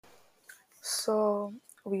So,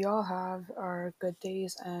 we all have our good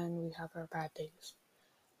days and we have our bad days.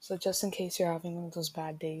 So, just in case you're having one of those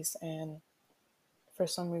bad days and for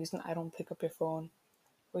some reason I don't pick up your phone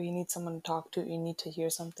or you need someone to talk to, you need to hear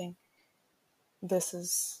something, this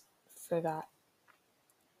is for that.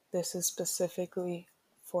 This is specifically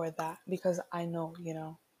for that because I know,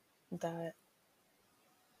 that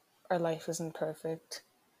our life isn't perfect.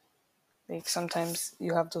 Like, sometimes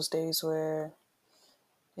you have those days where,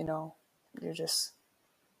 you know, you're just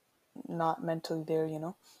not mentally there.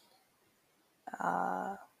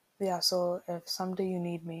 Yeah, so if someday you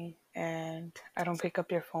need me and I don't pick up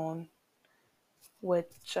your phone,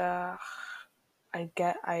 which I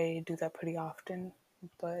do that pretty often,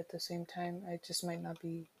 but at the same time, I just might not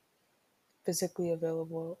be physically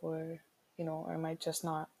available, or I might just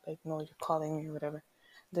not like know you're calling me or whatever.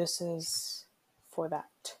 This is for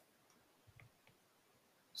that.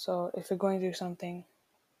 So if you're going through something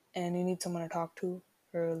and you need someone to talk to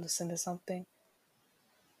or listen to something,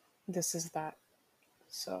 this is that.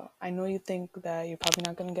 So I know you think that you're probably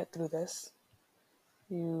not gonna get through this.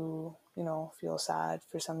 You feel sad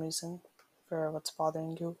for some reason for what's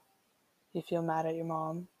bothering you. You feel mad at your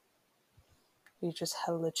mom. You just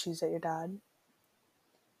hella cheese at your dad,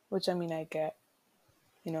 which I mean I get.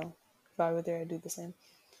 If I were there, I'd do the same.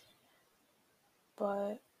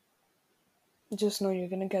 But just know you're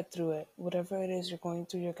gonna get through it. Whatever it is you're going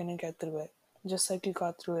through, you're gonna get through it. Just like you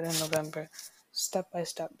got through it in November, step by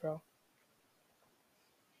step, bro.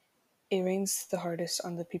 It rains the hardest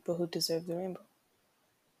on the people who deserve the rainbow.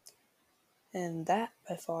 And that,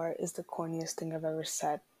 by far, is the corniest thing I've ever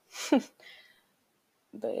said.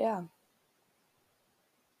 But yeah,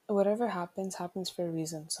 whatever happens, happens for a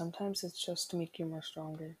reason. Sometimes it's just to make you more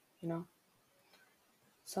stronger.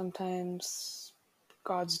 Sometimes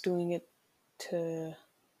God's doing it to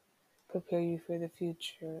prepare you for the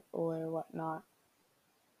future or whatnot.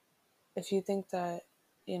 If you think that,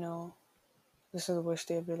 you know, this is the worst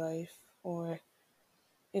day of your life or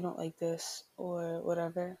you don't like this or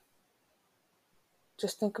whatever,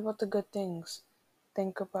 just think about the good things.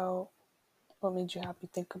 Think about what made you happy.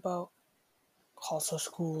 Think about Khalsa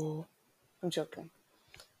school. I'm joking.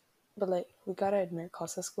 But like, we gotta admit,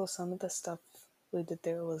 Khalsa school, some of the stuff we did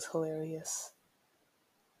there was hilarious.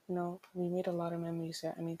 We made a lot of memories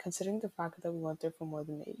there. I mean, considering the fact that we went there for more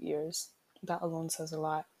than 8 years, that alone says a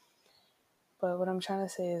lot. But what I'm trying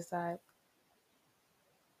to say is that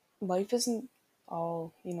life isn't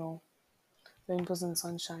all, rainbows and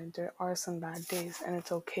sunshine. There are some bad days, and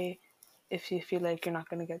it's okay if you feel like you're not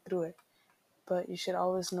going to get through it. But you should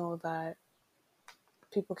always know that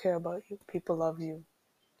people care about you, people love you,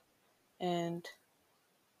 and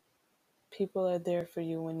people are there for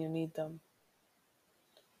you when you need them.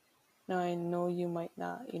 Now, I know you might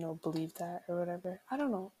not, believe that or whatever. I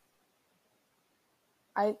don't know.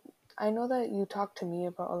 I I know that you talk to me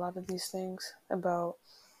about a lot of these things, about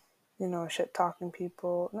shit talking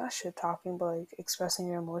people, not shit talking, but like expressing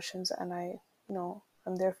your emotions, and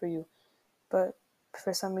I'm there for you. But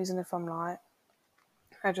for some reason, if I'm not,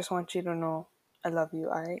 I just want you to know I love you,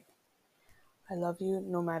 alright? I love you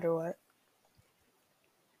no matter what.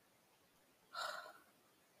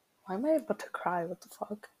 Why am I about to cry? What the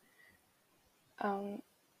fuck? Um,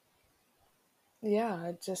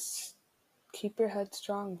 yeah, just keep your head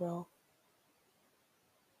strong, bro.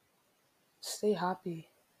 Stay happy.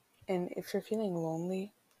 And if you're feeling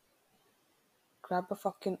lonely, grab a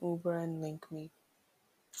fucking Uber and link me.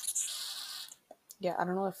 Yeah, I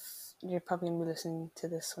don't know if you're probably gonna be listening to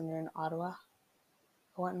this when you're in Ottawa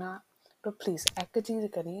or whatnot, but please, ek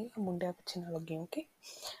cheez kari, mundiya piche na lagi, okay?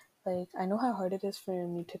 Like, I know how hard it is for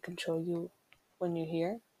me to control you when you're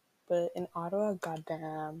here, but in Ottawa,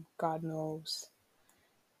 goddamn, God knows.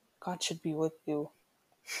 God should be with you.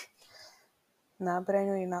 Nah, but I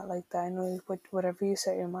know you're not like that. I know whatever you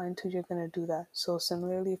set your mind to, you're gonna do that. So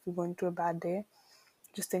similarly, if you're going through a bad day,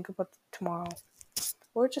 just think about tomorrow.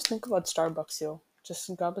 Or just think about Starbucks, yo.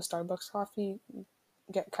 Just grab a Starbucks coffee,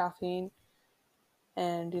 get caffeine,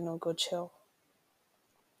 and, go chill.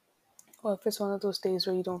 Or if it's one of those days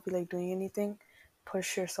where you don't feel like doing anything,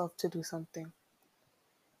 push yourself to do something.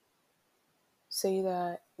 Say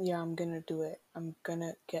that, yeah, I'm gonna do it. I'm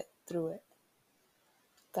gonna get through it.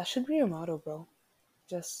 That should be your motto, bro.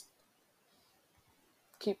 Just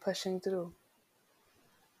keep pushing through.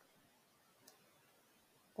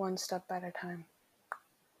 One step at a time.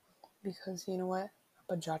 Because you know what?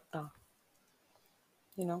 ਆਪਾਂ ਜੱਟ ਆ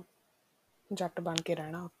ਜੱਟ ਬਣ ਕੇ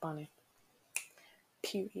ਰਹਿਣਾ ਆਪਾਂ ਨੇ.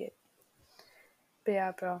 Period. But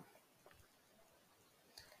yeah, bro.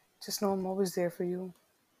 Just know I'm always there for you.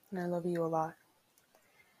 And I love you a lot.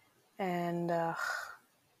 And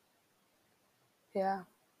Yeah.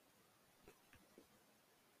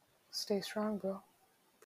 Stay strong, bro.